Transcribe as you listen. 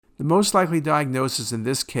The most likely diagnosis in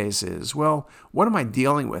this case is, well, what am I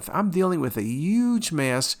dealing with? I'm dealing with a huge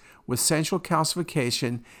mass with central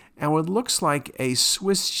calcification and what looks like a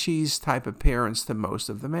Swiss cheese type appearance to most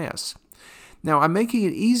of the mass. Now, I'm making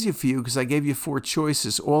it easier for you because I gave you 4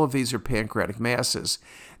 choices. All of these are pancreatic masses.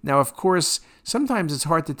 Now, of course, sometimes it's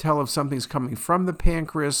hard to tell if something's coming from the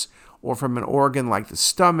pancreas or from an organ like the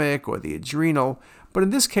stomach or the adrenal, but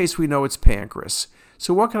in this case, we know it's pancreas.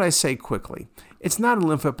 So what can I say quickly? It's not a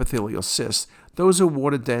lymphoepithelial cyst. Those are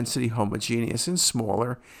water density, homogeneous, and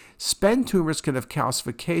smaller. SPEN tumors can have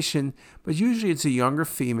calcification, but usually it's a younger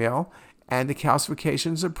female, and the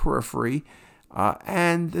calcifications are periphery,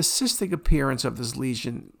 and the cystic appearance of this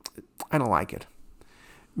lesion, I don't like it.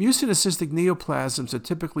 Mucinocystic neoplasms are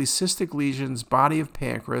typically cystic lesions, body of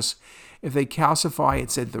pancreas. If they calcify,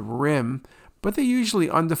 it's at the rim, but they're usually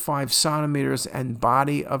under 5 centimeters and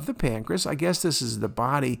body of the pancreas. I guess this is the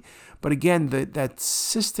body, but again, that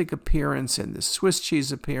cystic appearance and the Swiss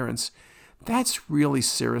cheese appearance, that's really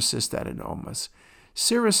serous adenomas.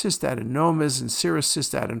 Serous adenomas and serous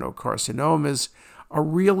adenocarcinomas are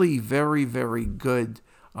really very, very good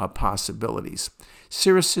possibilities.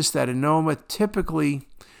 Serous adenoma typically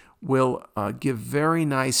will give very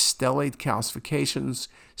nice stellate calcifications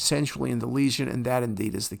centrally in the lesion, and that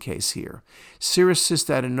indeed is the case here. Serous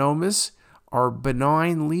adenomas are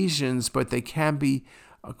benign lesions, but they can be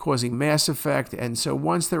causing mass effect, and so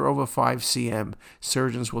once they're over 5 cm,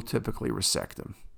 surgeons will typically resect them.